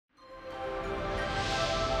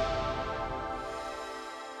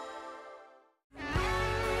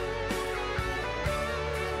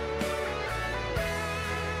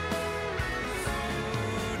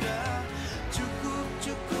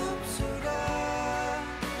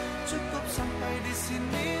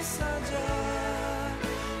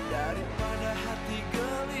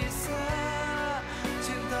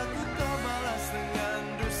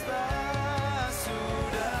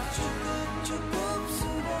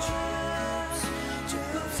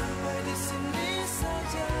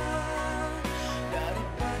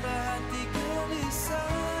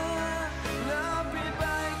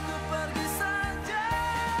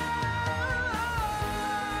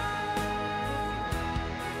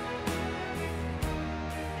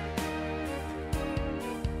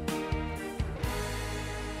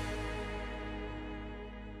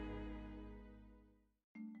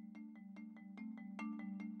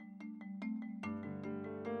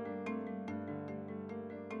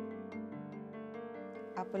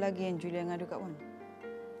Apa lagi yang Julia ngadu kat Wan?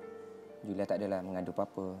 Julia tak adalah mengadu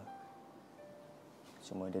apa-apa.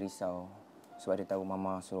 Cuma dia risau sebab dia tahu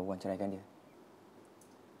Mama suruh Wan ceraikan dia.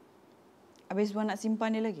 Habis Wan nak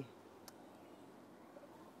simpan dia lagi?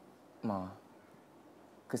 Ma,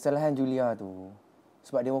 kesalahan Julia tu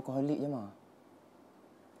sebab dia workaholic je, Ma.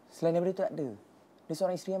 Selain daripada itu tak ada. Dia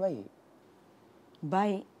seorang isteri yang baik.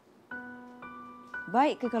 Baik?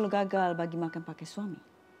 Baik ke kalau gagal bagi makan pakai suami?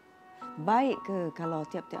 Baik ke kalau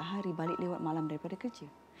tiap-tiap hari balik lewat malam daripada kerja?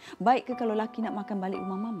 Baik ke kalau laki nak makan balik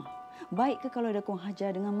rumah Mama? Baik ke kalau ada kurang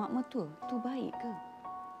hajar dengan mak mertua? Tu baik ke?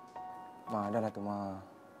 Ma, dah lah tu, Ma.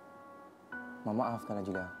 Ma, maafkanlah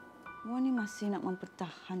Julia. Wan ni masih nak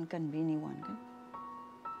mempertahankan bini Wan, kan?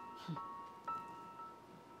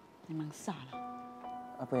 Memang salah.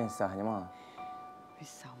 Apa yang sahnya, Ma?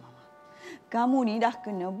 Risau, Mama. Kamu ni dah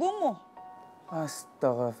kena bunuh.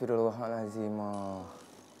 Astaghfirullahalazim, Ma.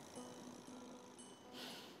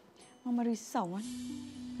 Mama risau, Wan.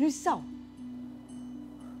 Risau.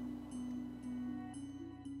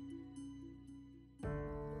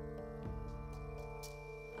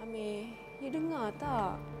 Amir, you dengar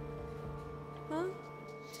tak? Ha?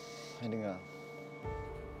 Saya dengar.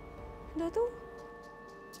 Dah tu?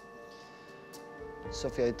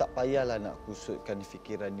 Sofia, you tak payahlah nak kusutkan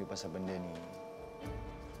fikiran you pasal benda ni.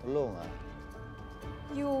 Tolonglah.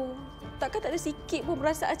 You, takkan tak ada sikit pun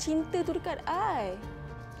perasaan cinta tu dekat I?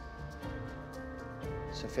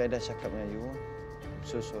 Sofia dah cakap dengan you. I'm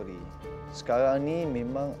so sorry. Sekarang ni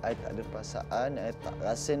memang I tak ada perasaan, I tak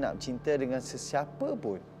rasa nak cinta dengan sesiapa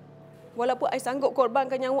pun. Walaupun I sanggup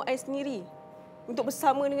korbankan nyawa I sendiri untuk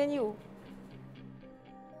bersama dengan you.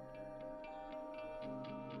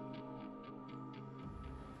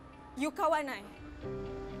 You kawan I.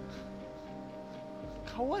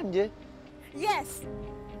 Kawan je? Yes.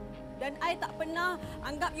 Dan I tak pernah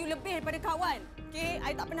anggap you lebih daripada kawan. Okey,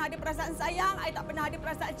 I tak pernah ada perasaan sayang, I tak pernah ada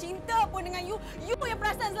perasaan cinta pun dengan you. You yang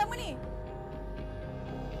perasan selama ni.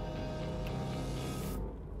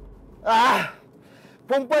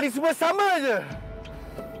 Perempuan ni semua sama je.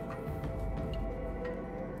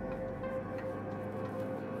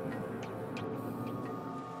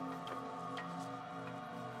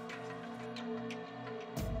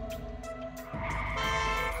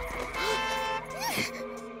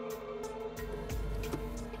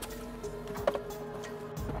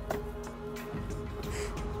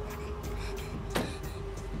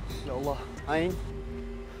 Ya Allah, Ain.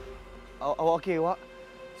 Awak okey, Wak?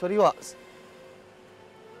 Sorry, Wak.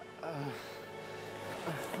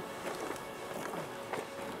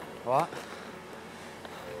 Wak?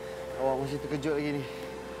 Awak masih terkejut lagi ni.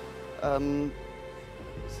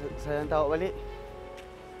 Saya hantar awak balik.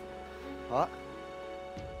 Wak?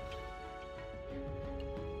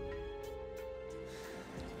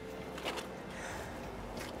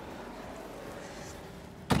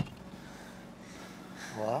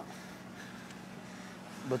 Wak?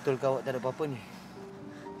 Betulkah awak tak ada apa-apa ni?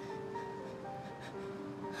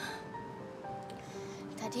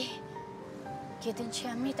 Tadi, kereta Encik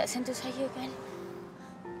Amir tak sentuh saya, kan?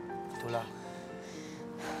 Itulah.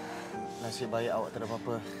 Nasib baik awak tak ada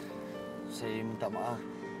apa-apa. Saya minta maaf,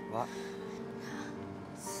 Wak.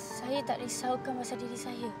 Saya tak risaukan pasal diri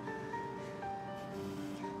saya.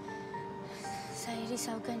 Saya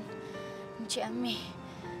risaukan Encik Amir.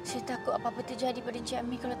 Saya takut apa-apa terjadi pada Encik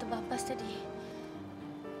Amir kalau terbabas tadi.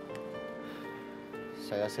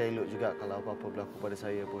 Saya rasa elok juga kalau apa-apa berlaku pada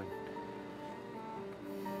saya pun.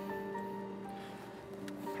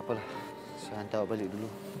 Tak apalah, saya hantar awak balik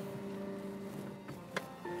dulu.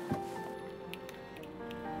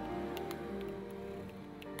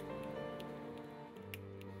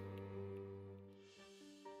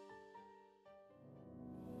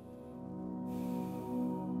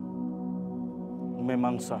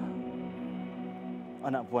 Memang sah.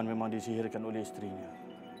 Anak puan memang disihirkan oleh isterinya.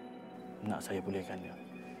 Nak saya bolehkan dia.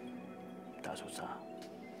 Tak susah.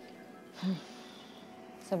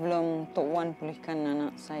 Sebelum Tok Wan pulihkan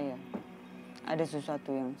anak saya, ada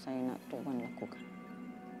sesuatu yang saya nak Tok Wan lakukan.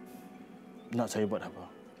 Nak saya buat apa?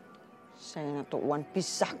 Saya nak Tok Wan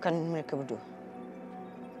pisahkan mereka berdua.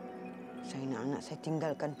 Saya nak anak saya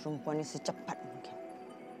tinggalkan perempuan ini secepat mungkin.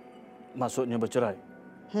 Maksudnya bercerai?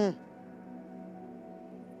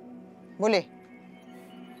 Boleh?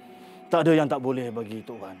 Tak ada yang tak boleh bagi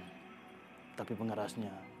Tok Wan. Tapi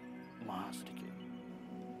pengarasnya mahal sedikit.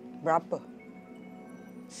 Berapa?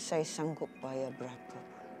 Saya sanggup bayar berapa.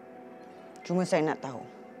 Cuma saya nak tahu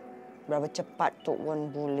berapa cepat Tok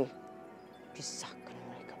Wan boleh pisahkan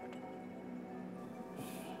mereka berdua.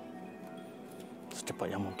 Secepat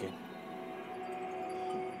yang mungkin.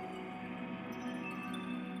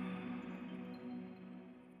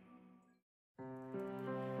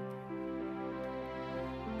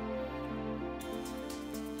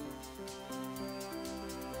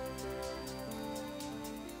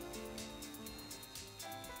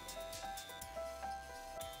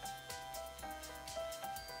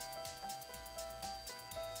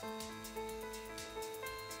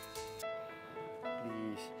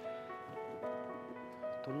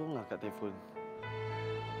 Tolonglah kat telefon.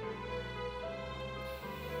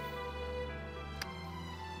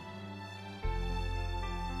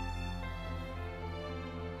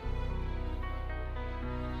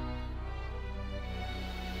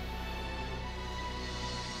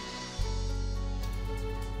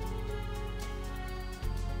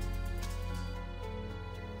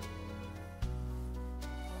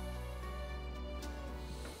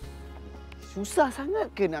 Susah sangat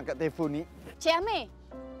ke nak kat telefon ni? Cik Amir.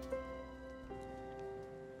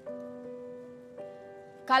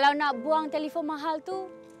 Kalau nak buang telefon mahal tu,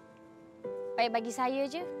 baik bagi saya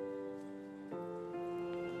je.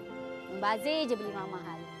 Membazir je beli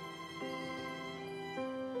mahal-mahal.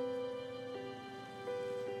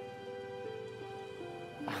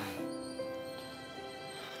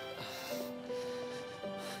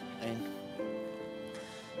 Ain.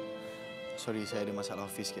 Sorry, saya ada masalah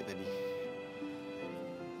office sikit tadi.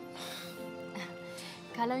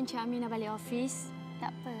 Kalau Encik Amir nak balik office,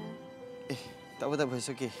 tak apa. Tak apa. It's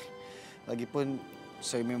okey. Lagipun,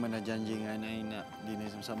 saya memang dah janji dengan Ain nak dinner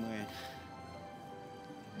sama-sama kan.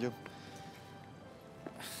 Jom.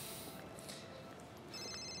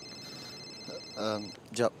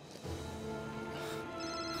 Jap.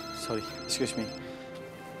 Sorry, excuse me.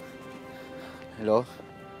 Hello?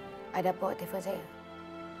 Ada apa telefon saya?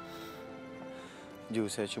 Ju,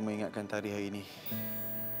 saya cuma ingatkan tarikh hari ini.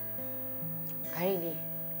 Hari ni?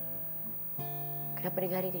 Kenapa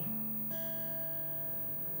dengan hari ni?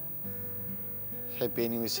 Happy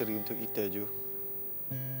anniversary untuk kita, Ju.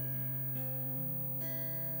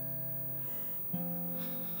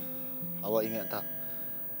 Awak ingat tak?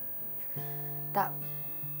 Tak.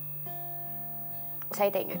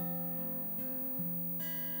 Saya tak ingat.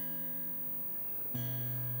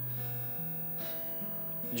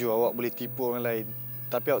 Ju, awak boleh tipu orang lain.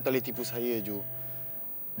 Tapi awak tak boleh tipu saya, Ju.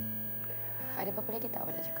 Ada apa-apa lagi tak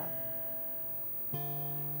awak nak cakap?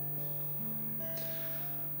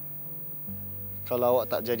 Kalau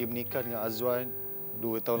awak tak jadi menikah dengan Azwan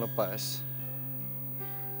 2 tahun lepas,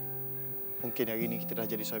 mungkin hari ini kita dah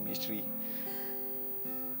jadi suami isteri.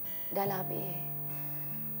 Dah lah, Amir.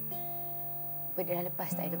 Benda dah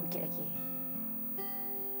lepas, tak ada nak ukit lagi.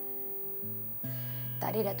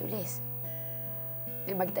 Tak ada dah tulis.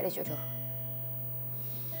 Memang kita ada jodoh.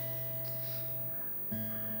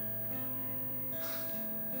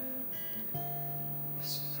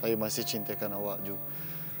 Saya masih cintakan awak, Ju.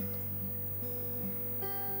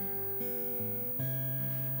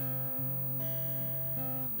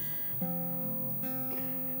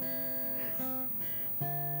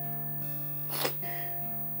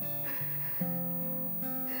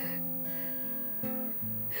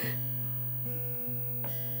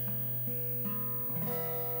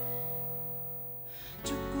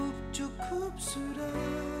 Cukup sudah,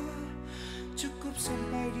 cukup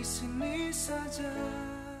sampai di sini saja.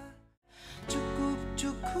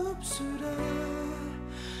 Cukup sudah,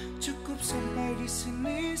 cukup sampai di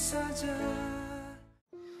sini saja.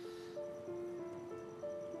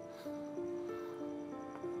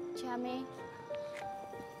 Cik Amir,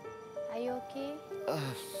 are you okay?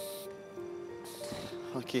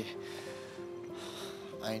 Okey.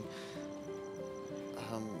 Ain,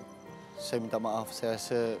 saya minta maaf. Saya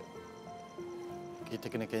rasa kita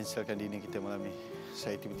kena cancelkan dinner kita malam ni.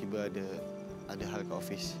 Saya tiba-tiba ada hal kat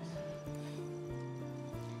office.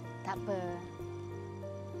 Tak apa.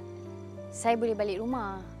 Saya boleh balik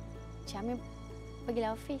rumah. Cik Amir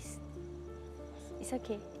pergilah office. It's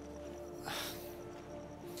okay.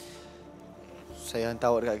 Saya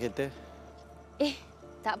hantar awak dekat kereta.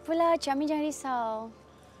 Tak apalah. Cik Amir jangan risau.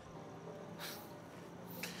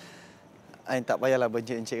 Ain, tak payahlah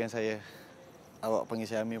bencik-encikkan saya. Awak panggil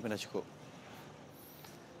saya Amir pun dah cukup.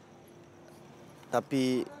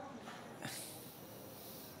 Tapi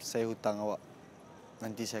saya hutang awak.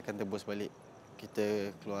 Nanti saya akan tebus balik.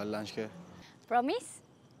 Kita keluar lunch ke? Promise?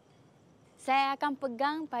 Saya akan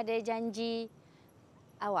pegang pada janji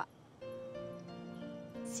awak.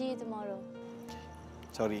 See you tomorrow.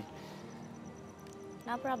 Sorry.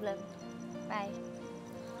 No problem. Bye.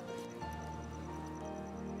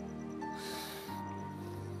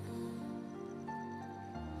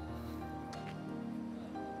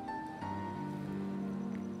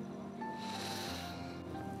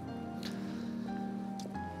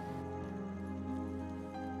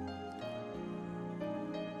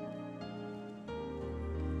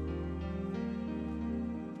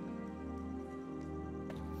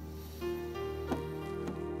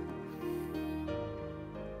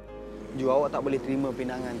 Ju, awak tak boleh terima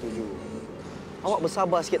pinangan tu, Ju. Awak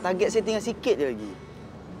bersabar sikit. Target saya tinggal sikit je lagi.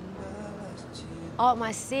 Awak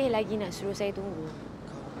masih lagi nak suruh saya tunggu.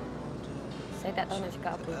 Saya tak tahu nak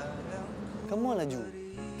cakap apa. Come on lah, Ju.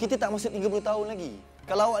 Kita tak masuk 30 tahun lagi.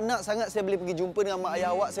 Kalau awak nak sangat, saya boleh pergi jumpa dengan mak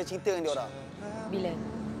ayah awak. Saya cerita dengan diorang. Bila?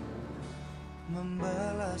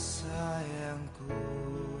 Membalas sayangku,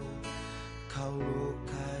 kau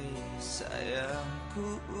lukai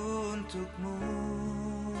sayangku untukmu.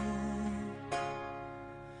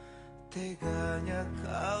 Teganya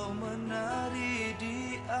kau menari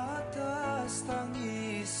di atas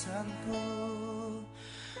tangisanku.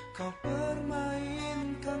 Kau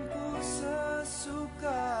permainkanku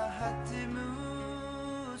sesuka hatimu.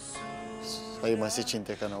 Saya masih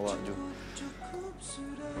cintakan awak, Ju. Cukup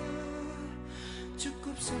sudah,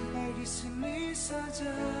 cukup sampai di sini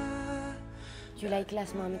saja. Julai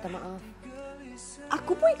ikhlas Ma minta maaf.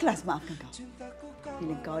 Aku pun ikhlas maafkan kau.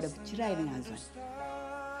 Bila kau dah bercerai dengan Azwan.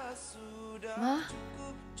 Ma?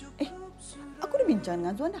 Aku dah bincang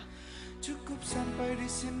dengan Azwan dah. Cukup sampai di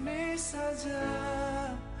sini saja.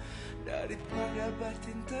 Daripada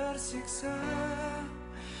batin tersiksa,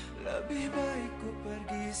 lebih baik ku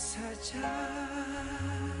pergi saja.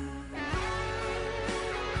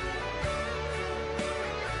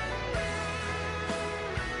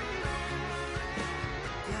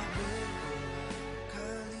 Telah berulang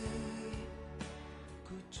kali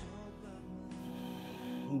ku coba.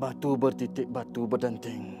 Batu bertitik batu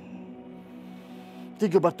berdenting. 3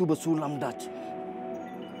 batu bersulam daj.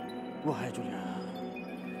 Wahai Julia,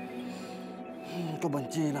 kau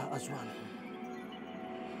bencilah Azwan.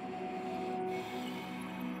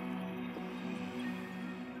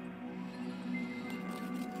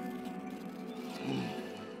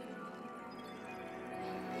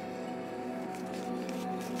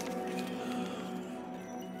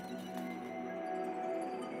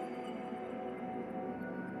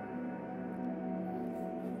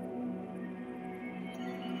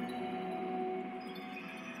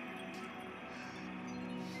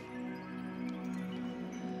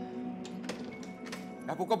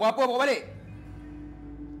 Dah pukul berapa bawa balik?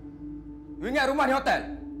 You ingat rumah di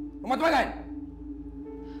hotel? Rumah temangan?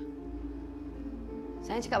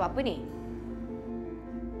 Saya cakap apa ni?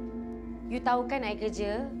 You tahu kan I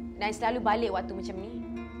kerja dan selalu balik waktu macam ni?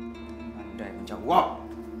 Andai menjawab.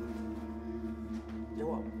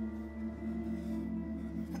 Jawab.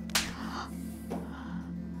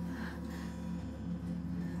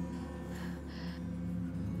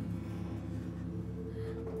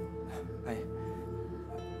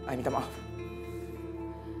 I minta maaf.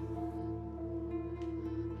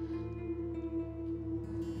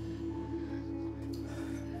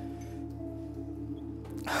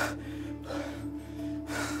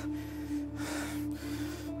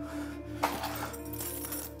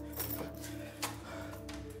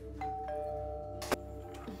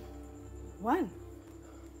 Wan,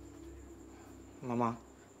 Mama,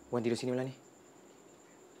 Wan tidur sini malam ni.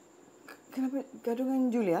 kenapa gaduh dengan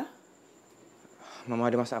Julia? Mama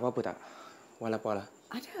ada masak apa-apa tak? Wan lapar lah.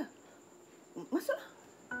 Ada. Masuklah.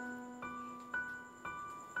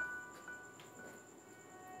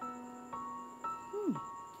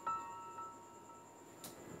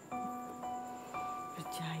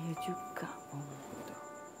 Percaya juga Omar tu.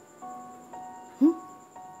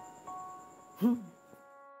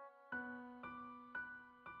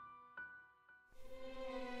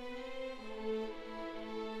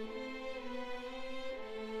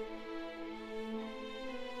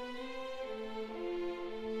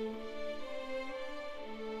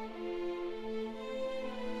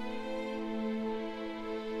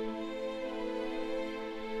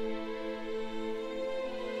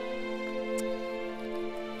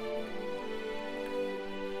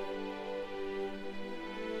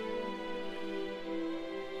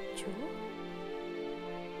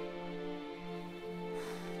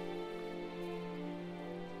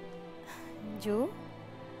 Ju?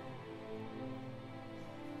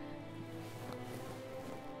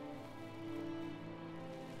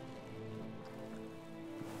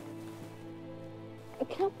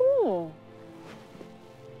 Kenapa ni?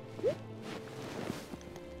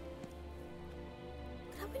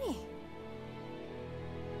 Kenapa ni?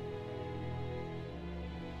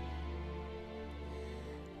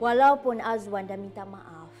 Walaupun Azwan dah minta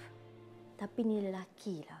maaf, tapi ni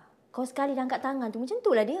lelaki lah. Kau sekali dah angkat tangan tu, macam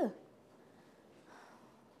tu lah dia.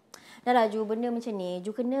 Dah lah Ju, benda macam ni, Ju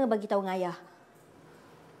kena bagi tahu dengan ayah.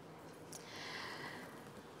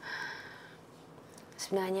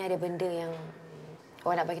 Sebenarnya ada benda yang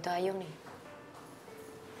awak nak bagi tahu Ayung ni.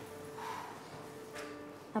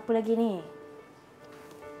 Apa lagi ni?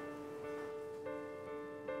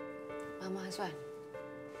 Mama Azwan.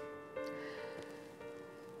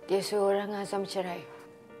 Dia suruh orang Azwan bercerai.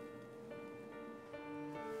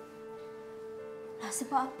 Lah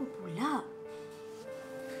sebab apa pula?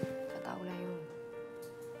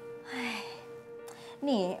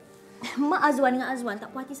 Ni, Mak Azwan dengan Azwan tak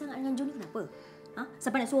puas hati sangat dengan Jun ni kenapa? Ha?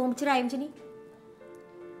 Sampai nak suruh orang bercerai macam ni?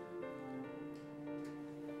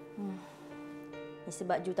 Ni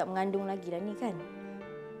sebab Ju tak mengandung lagi dah ni kan?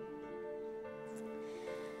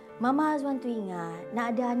 Mama Azwan tu ingat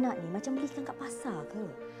nak ada anak ni macam beli ikan kat pasar ke?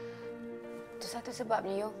 Itu satu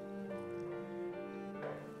sebabnya, Yo.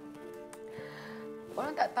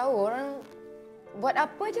 Orang tak tahu, orang buat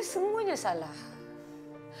apa je semuanya salah.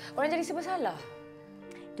 Orang jadi serba salah.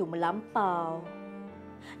 Itu melampau.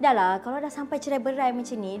 Dah lah, kalau dah sampai cerai berai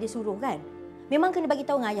macam ni, dia suruh kan? Memang kena bagi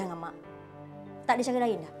tahu dengan ayah dengan mak. Tak ada cara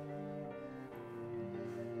lain dah.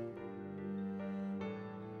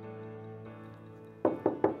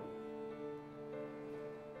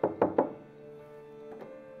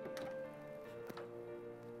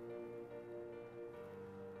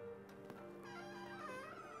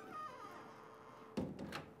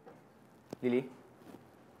 Lily?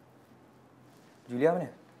 Julia mana?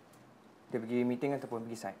 Dia pergi meeting ataupun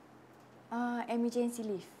pergi site? Emergency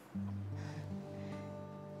leave.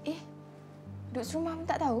 Duduk serumah pun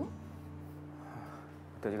tak tahu?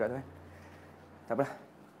 Betul juga tu kan? Tak apalah.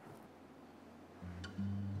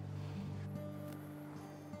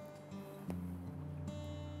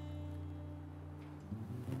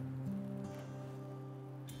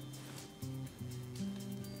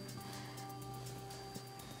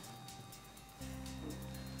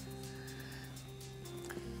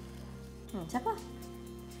 Siapa?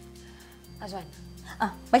 Azwan.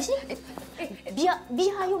 Bagi sini.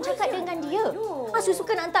 Biar Ayung cakap dengan dia.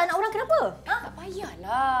 Suka nak hantar anak orang kenapa? Tak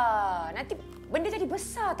payahlah. Nanti benda jadi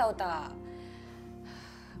besar tahu tak?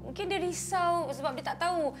 Mungkin dia risau sebab dia tak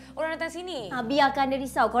tahu orang datang sini. Biarkan dia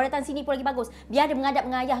risau. Kalau datang sini pun lagi bagus. Biar dia menghadap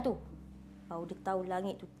dengan ayah tu. Baru dia tahu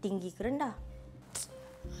langit tu tinggi ke rendah.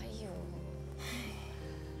 Ayo.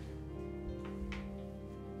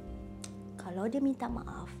 Kalau dia minta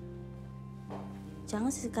maaf,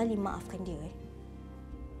 jangan sesekali maafkan dia.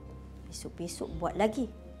 Besok-besok buat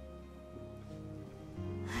lagi.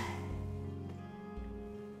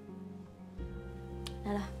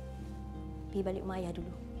 Dah lah. Pergi balik rumah ayah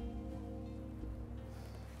dulu.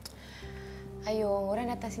 Ayo,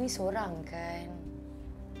 orang datang sini seorang kan.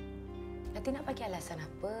 Nanti nak bagi alasan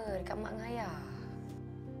apa dekat mak dengan ayah?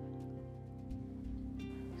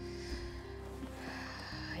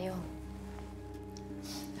 Ayo.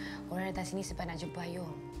 Orang datang sini sebab nak jumpa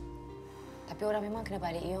Ayung. Tapi orang memang kena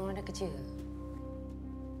balik. Orang dah kerja.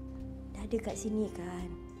 Dah ada kat sini kan.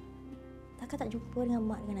 Takkan tak jumpa dengan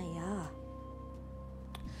mak dengan ayah.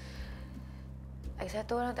 Lagi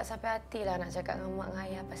satu orang tak sampai hati lah nak cakap dengan mak dengan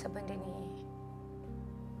ayah pasal benda ni.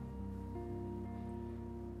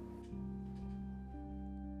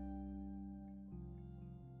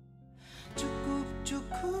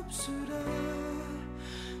 Cukup sudah.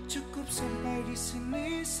 Cukup sampai di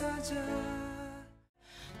sini saja.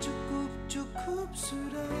 Cukup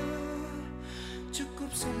sudah.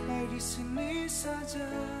 Cukup sampai di sini saja.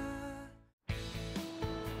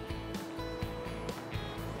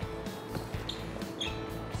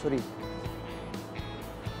 Sorry.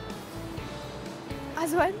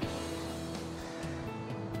 Azwan?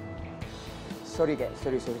 Sorry, Kak.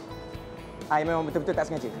 Sorry. I memang betul-betul tak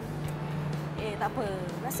sengaja. Tak apa.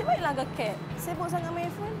 Nasib baik langgar cab. Sibuk sangat main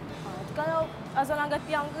phone. Kalau Azwan langgar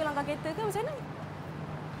tiang ke, langgar kereta ke, macam mana?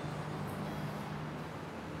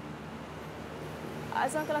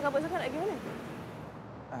 Azwan kalau kabut sangat nak pergi mana?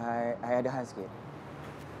 I ada hal sikit.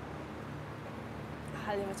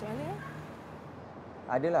 Hal yang macam mana?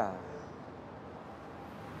 Adalah.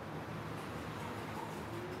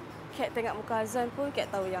 Kak tengok muka Azwan pun Kak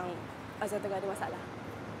tahu yang Azwan tengah ada masalah.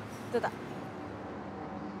 Betul tak?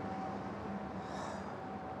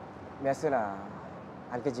 Biasalah.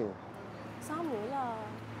 Hal kerja. Samalah.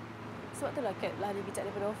 Sebab itulah Kak lari kejap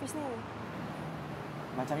daripada ofis ni.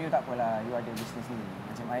 Macam you tak apalah. You ada bisnes ni.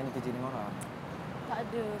 Macam I ni kerja dengan orang. Tak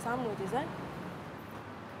ada. Sama je, Zan.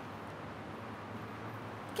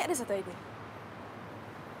 Kak ada satu idea.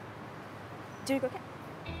 Jom ikut Kak.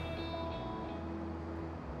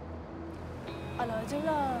 Alah,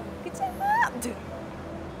 jomlah. Kejap je.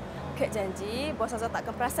 Kak janji bos Azwan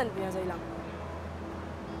takkan perasan punya Azwan hilang.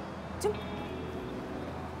 Jom.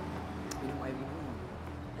 Minum air dulu.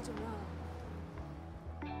 Jomlah.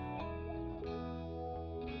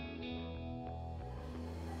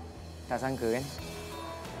 Tak sangka kan?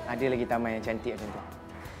 Ada lagi taman yang cantik macam tu.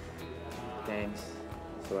 Thanks.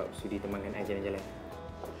 Sebab sudi temankan I jalan-jalan.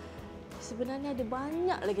 Sebenarnya ada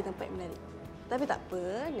banyak lagi tempat yang menarik. Tapi tak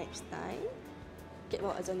apa, next time Kak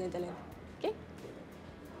bawa Azwan jalan-jalan. Okey?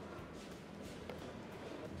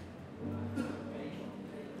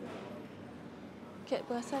 Kat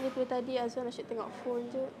perasan daripada tadi Azwan asyik tengok phone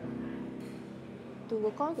je. Tunggu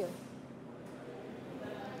call ke?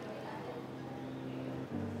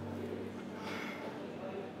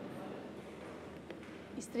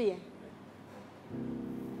 Isteri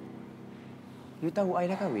You tahu I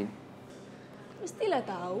dah kahwin? Mestilah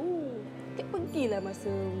tahu. Kak pergilah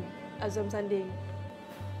masa Azam sanding.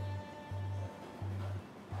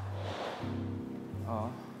 Oh.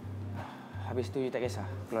 Habis tu you tak kisah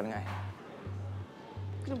keluar dengan I?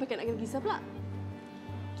 Kenapa Kak nak kena kisah pula?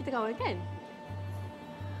 Kita kawan kan?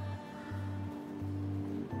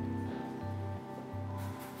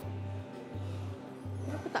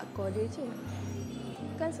 Kenapa tak call dia je?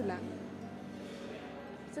 Kan senang.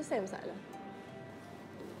 Selesai masalah.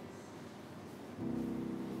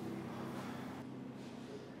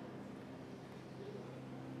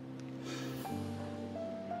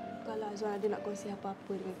 Kalau Azwan ada nak kongsi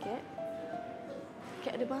apa-apa dengan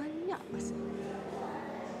Kat ada banyak masa.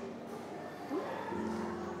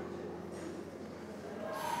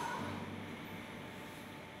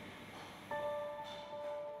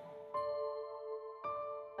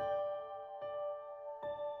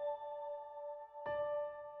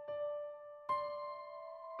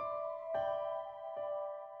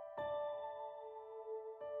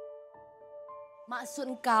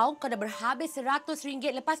 Maksud kau dah berhabis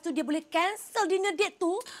RM100, lepas tu dia boleh cancel dinner date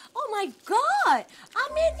tu? Oh my God!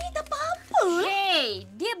 Amir ni tak apa-apa. Hey,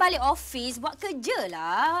 dia balik office buat kerja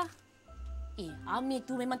lah. Amir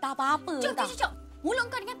tu memang tak apa-apa. Cuk.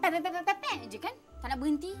 Mulut kau dengan pepek je kan? Tak nak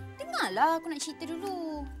berhenti. Dengarlah, aku nak cerita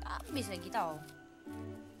dulu. Tak habis lagi tau.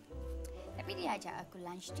 Tapi dia ajak aku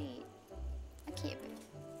lunch date. Okey apa?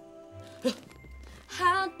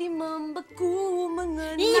 Hati membeku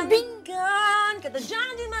mengenangkan kata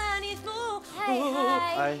janji manismu.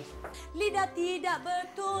 Hai. Lidah tidak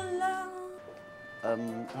bertulang.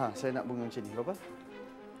 Saya nak bunga macam ni. Berapa?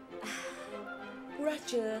 Murah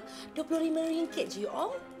je. RM25 je,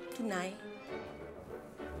 Om. Tunai.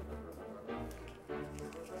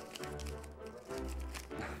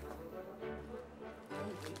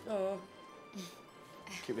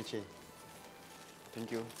 Keep the change.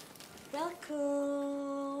 Thank you.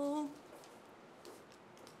 Welcome.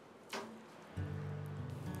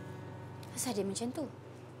 Asal dia macam tu?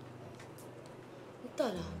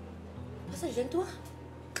 Entahlah. Asal macam tu lah.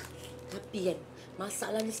 Tapi kan,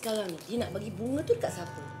 masalahnya sekarang ni, dia nak bagi bunga tu dekat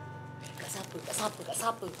siapa? Kat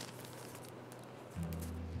siapa?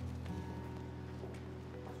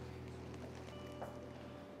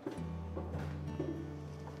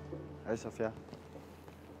 Hai, Sofia.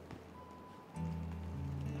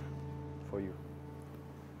 For you.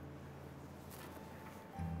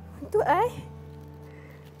 Untuk I.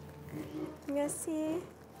 Terima kasih.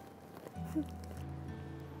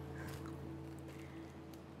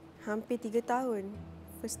 Hampir 3 tahun.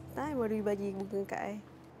 First time baru you bagi bunga kat I.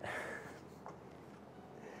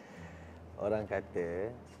 Orang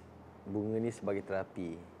kata bunga ni sebagai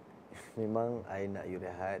terapi. Memang I nak you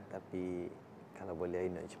rehat, tapi kalau boleh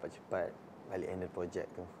I nak cepat-cepat balik handle projek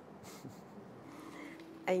tu.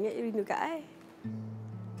 I ingat you rindu kat I.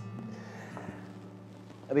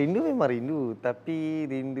 Rindu memang rindu, tapi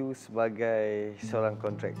rindu sebagai seorang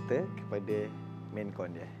kontraktor kepada main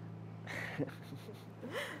con dia.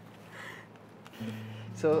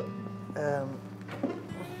 So,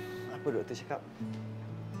 apa doktor cakap?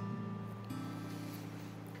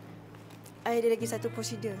 I ada lagi satu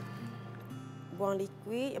prosedur. Buang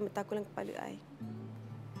liquid yang bertakulan kepala I.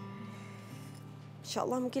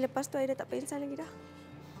 InsyaAllah mungkin lepas tu I dah tak pengsan lagi dah.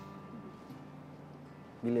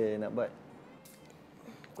 Bila nak buat?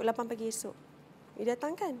 Pukul 8 pagi esok. You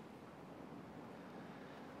datang kan?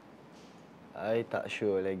 I tak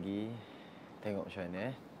sure lagi. Tengok macam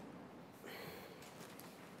mana.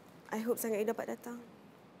 I hope sangat you dapat datang.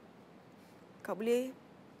 Kau boleh,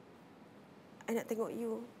 I nak tengok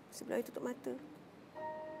you sebelum I tutup mata.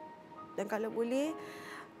 Dan kalau boleh,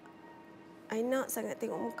 I nak sangat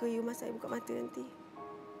tengok muka you masa I buka mata nanti.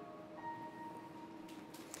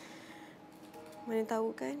 Mana tahu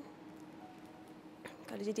kan,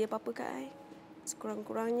 kalau jadi apa-apa kat I,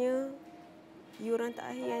 sekurang-kurangnya, you orang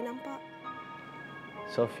terakhir I nampak.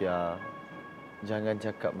 Sofia, jangan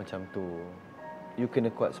cakap macam tu. You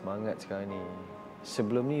kena kuat semangat sekarang ni.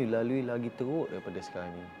 Sebelum ni you lalui lagi teruk daripada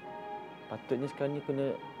sekarang ni. Patutnya sekarang ni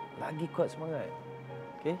kena lagi kuat semangat.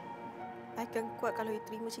 Okey? I akan kuat kalau you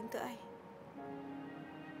terima cinta I.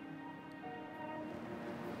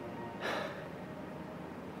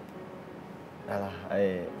 Dahlah,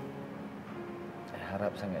 I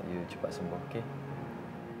harap sangat you cepat sembuh, okey?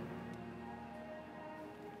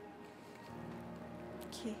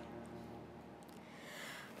 Okey.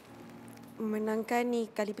 Menangkan ni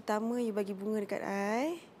kali pertama you bagi bunga dekat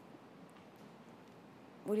I.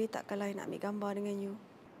 Boleh tak kalau I nak ambil gambar dengan you?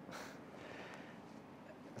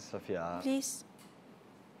 Sofia. Please.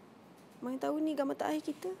 Mana tahu ni gambar terakhir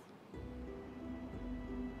kita.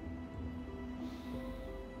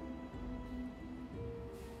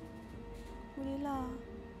 Bolehlah.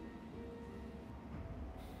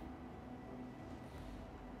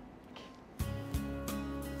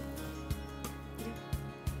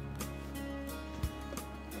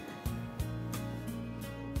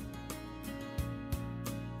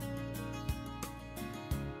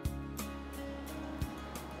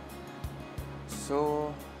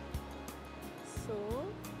 So,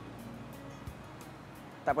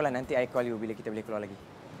 tak apalah, nanti I call you bila kita boleh keluar lagi.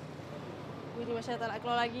 Ini macam tak nak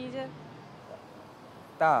keluar lagi je.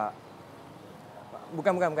 Tak.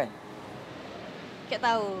 Bukan. Kak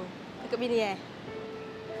tahu. Ikut bini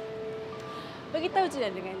Bagi tahu je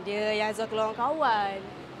lah dengan dia yang Azwar keluar dengan kawan.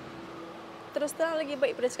 Terus terang lagi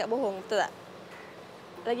baik pada cakap bohong, betul tak?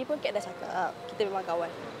 Lagipun Kak dah cakap, kita memang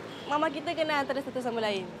kawan. Mama kita kenal antara satu sama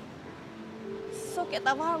lain. So, Kak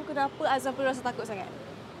tak faham kenapa Azam perlu rasa takut sangat.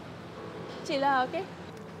 Chill lah, okey?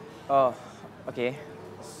 Oh, okey.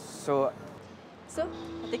 So,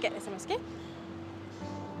 nanti Kak SMS, okey?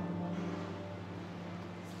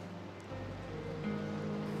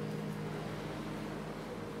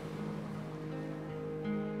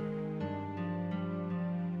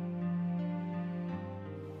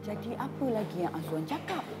 Jadi apa lagi yang Azwan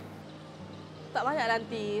cakap? Tak banyak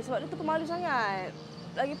nanti sebab dia tu pemalu sangat.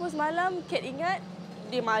 Lagipun semalam Kat ingat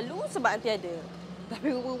dia malu sebab nanti ada.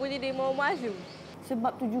 Tapi rupanya dia mau malu.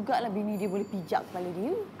 Sebab tu jugalah bini dia boleh pijak kepala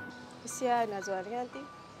dia. Kesian Azwan dengan nanti.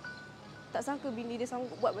 Tak sangka bini dia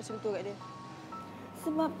sanggup buat macam tu kat dia.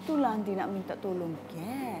 Sebab itulah Aunty nak minta tolong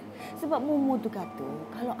Kat. Sebab Momo tu kata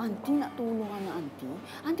kalau Aunty nak tolong anak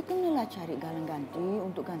Aunty kenalah cari galang ganti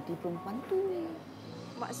untuk ganti perempuan tu.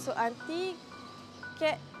 Maksud Aunty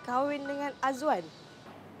Kat kahwin dengan Azwan?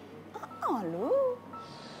 Loh.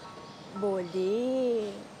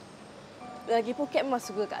 Boleh. Lagipun Kat memang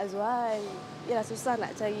suka kat Azwan. Yalah susah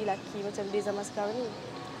nak cari lelaki macam dia zaman sekarang ni.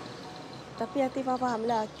 Tapi Aunty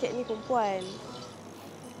fahamlah Kat ni perempuan.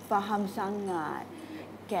 Faham sangat.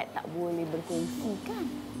 Kat tak boleh berkongsi kan?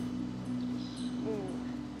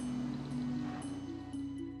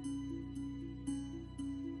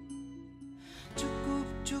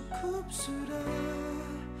 Cukup sudah.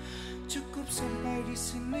 Cukup sampai di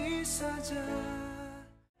sini saja.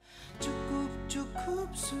 Cukup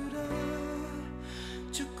sudah.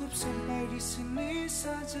 Cukup sampai di sini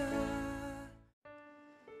saja.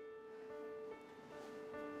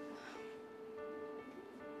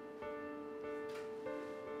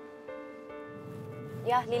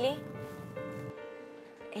 Ya, Lily.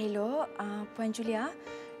 Hello, Puan Julia.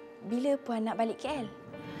 Bila Puan nak balik KL?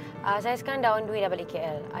 Saya sekarang dah on the way dah balik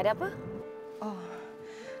KL. Ada apa?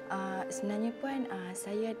 Sebenarnya Puan,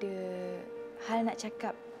 saya ada hal nak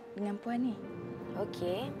cakap dengan Puan ni.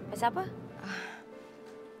 Okey, pasal apa?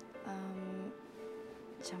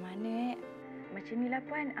 Macam mana? Macam inilah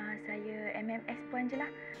Puan, saya MMS Puan je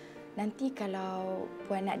lah. Nanti kalau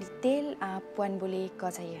Puan nak detail, Puan boleh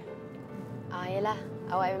call saya. Yalah,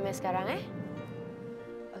 awak MMS sekarang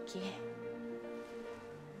Okey.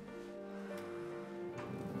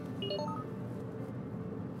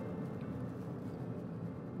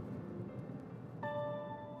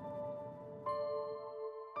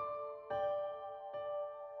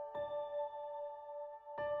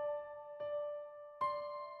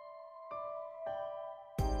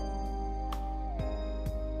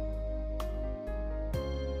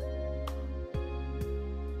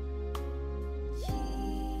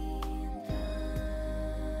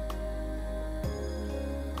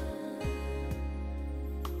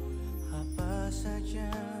 Saja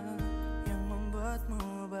yang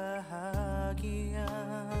membuatmu bahagia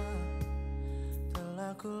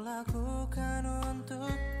telah kulakukan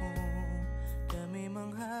untukmu demi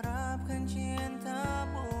mengharapkan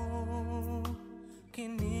cintamu.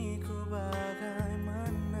 Kini ku bagai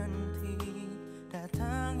menanti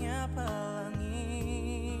datangnya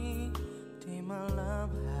pelangi di malam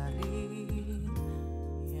hari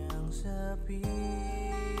yang sepi.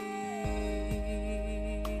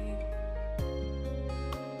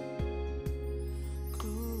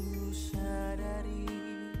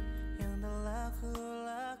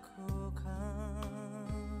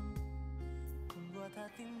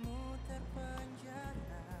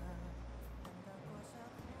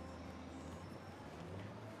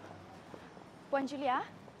 Puan Julia,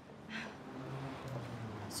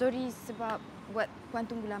 sorry sebab buat Puan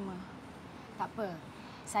tunggu lama. Tak apa.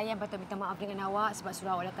 Saya yang patut minta maaf dengan awak sebab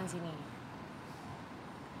suruh awak datang sini.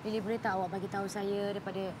 Lily, boleh tak awak bagi tahu saya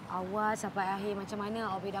daripada awal sampai akhir macam mana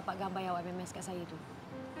awak boleh dapat gambar yang awak MMS kat saya tu?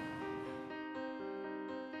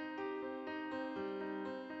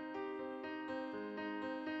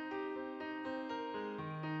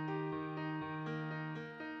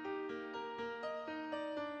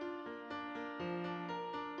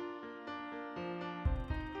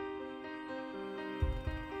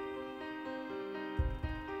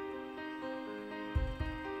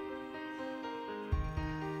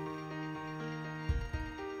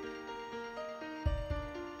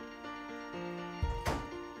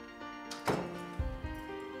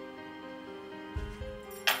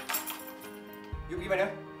 You pergi mana?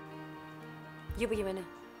 You pergi mana?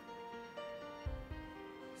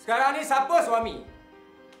 Sekarang ni siapa suami?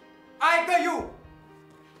 I ke you?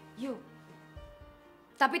 You.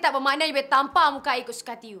 Tapi tak bermakna you boleh tampar muka I ikut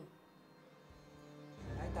suka hati you.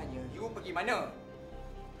 I tanya, you pergi mana?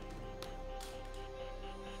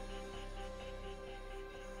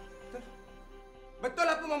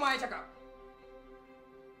 Betul apa Mama I cakap?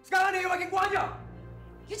 Sekarang ni you makin kurang ajar.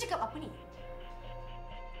 You cakap apa ni?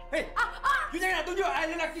 Hei! You jangan nak tunjuk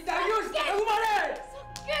I lelaki Darius kat rumah ni!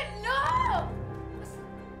 Sakit, no!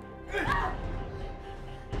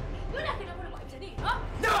 You dah kenapa nak buat macam ni? Ha?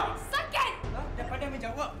 No! Sakit! Dah pandai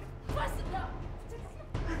menjawab. Masuklah!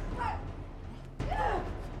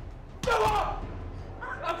 Jawab!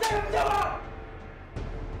 Apa yang menjawab?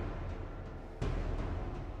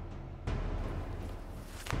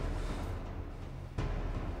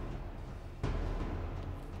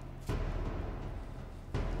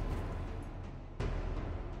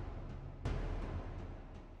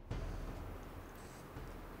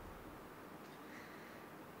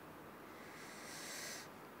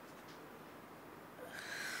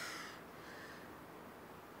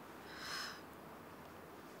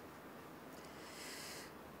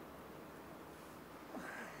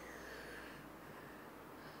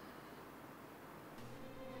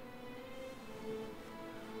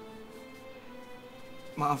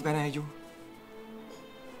 Maafkan Ayu.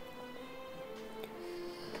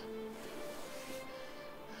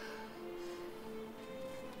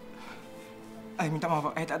 I minta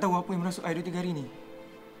maaf. I tak tahu apa yang merasuk I 2-3 hari ni.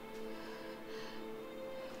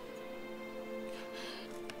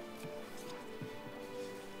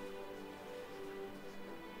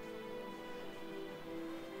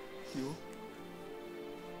 You?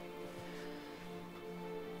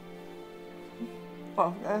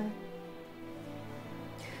 Maafkan I.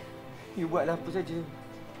 You buatlah apa saja.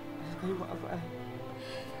 Asalkan you maafkan I.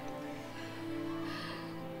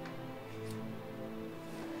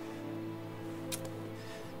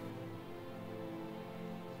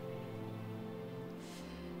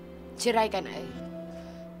 Ceraikan I.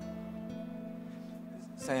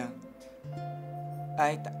 Sayang,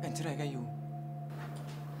 I takkan ceraikan you.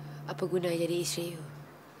 Apa guna jadi isteri you?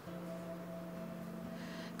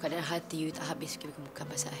 Kadang hati you tak habis bukan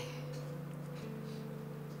pasal I.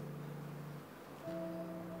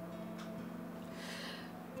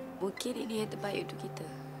 Mungkin ini yang terbaik untuk kita.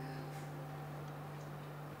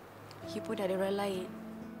 You pun ada orang lain.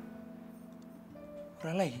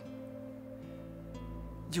 Orang lain?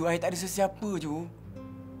 Ju, I tak ada sesiapa, Ju.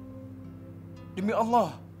 Demi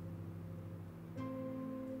Allah.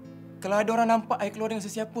 Kalau ada orang nampak I keluar dengan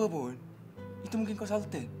sesiapa pun, itu mungkin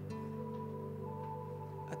konsultan.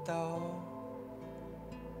 Atau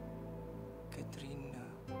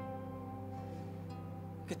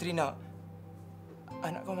Katrina,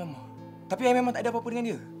 anak kau Mama. Tapi I memang tak ada apa-apa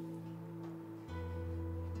dengan dia.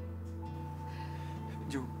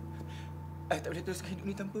 Ju, I tak boleh teruskan hidup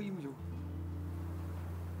ni tanpa you, Ju.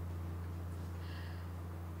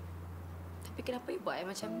 Tapi kenapa you buat I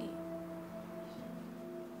macam ni?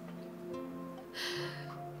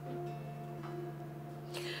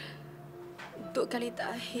 Untuk kali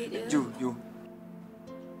terakhir dia. Ju.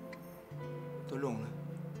 Tolonglah.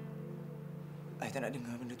 I tak nak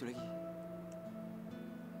dengar benda tu lagi.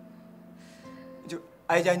 Ju,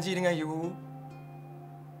 I janji dengan you.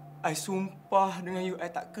 I sumpah dengan you,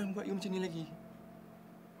 I takkan buat you macam ni lagi.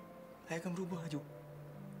 I akan berubah, Ju.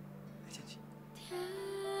 I janji.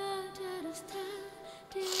 Tiada dusta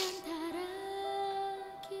di antara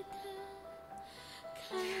kita.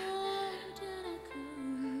 Kau dan aku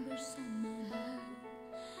bersama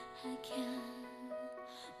bahagia.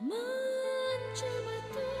 Mencoba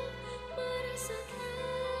untuk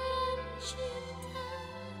merasakan cinta,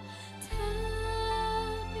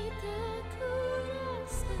 tapi tak ku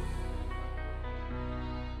rasa.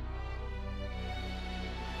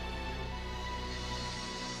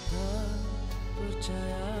 Tak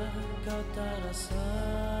percaya kau tak rasa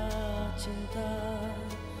cinta,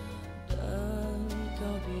 dan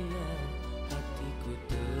kau biar hatiku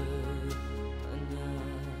tertanya.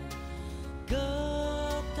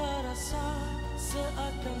 Getar rasa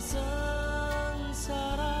seakan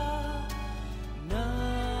sengsara,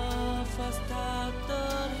 nafas tak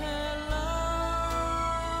terhela.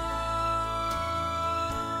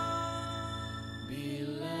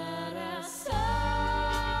 Bila rasa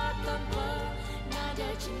tanpa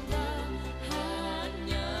nada cinta,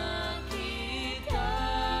 hanya kita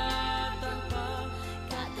tanpa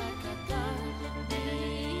kata-kata,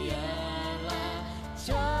 biarlah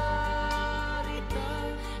cerita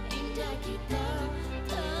indah kita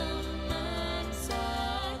teman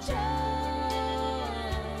saja.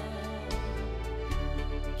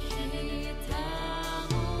 Kita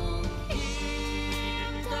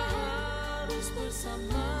mungkin tak harus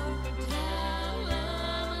bersama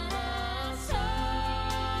dalam rasa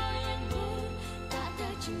yang berkata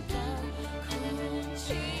cinta.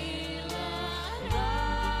 Kuncilah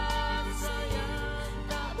rasa yang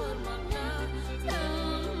tak bermakna,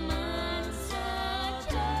 teman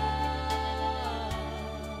saja.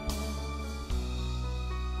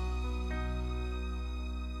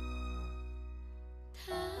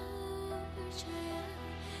 Tak percaya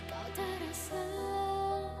kau tak rasa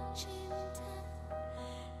cinta,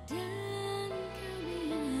 dan kau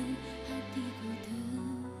biar hatiku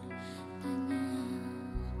tertanya.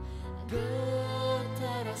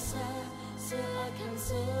 Getar rasa seakan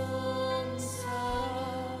sengsara,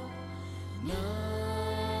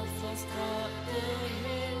 nafas tak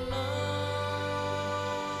terhela.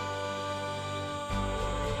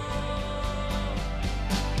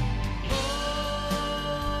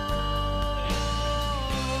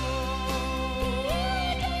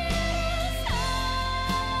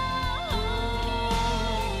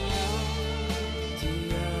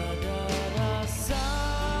 Tiada rasa,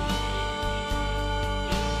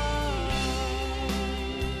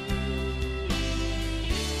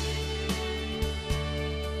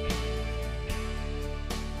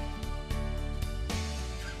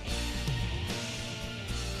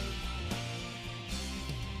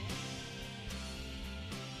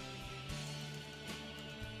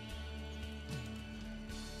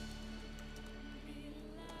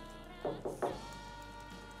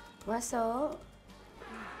 Masuk.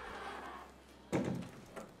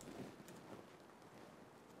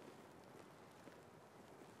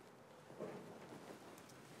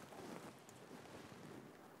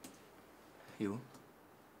 You,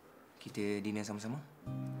 kita dinner sama-sama?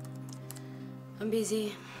 I'm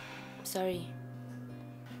busy. Sorry.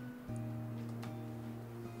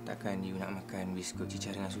 Takkan you nak makan biskut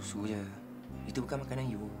cicar dengan susu je? Itu bukan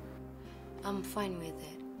makanan you. I'm fine with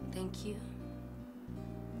it. Thank you.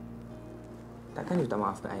 Takkan you tak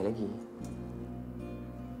maafkan I lagi?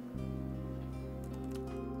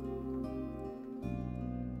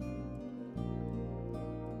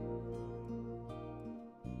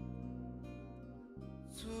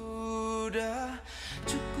 Sudah,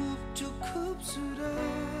 cukup sudah.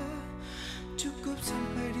 Cukup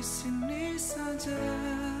sampai di sini saja.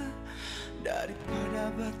 Daripada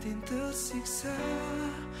batin tersiksa,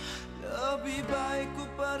 lebih baik ku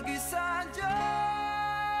pergi saja.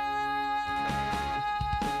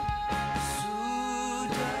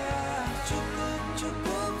 Sudah,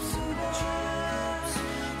 cukup sudah.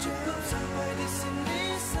 Cukup sampai di sini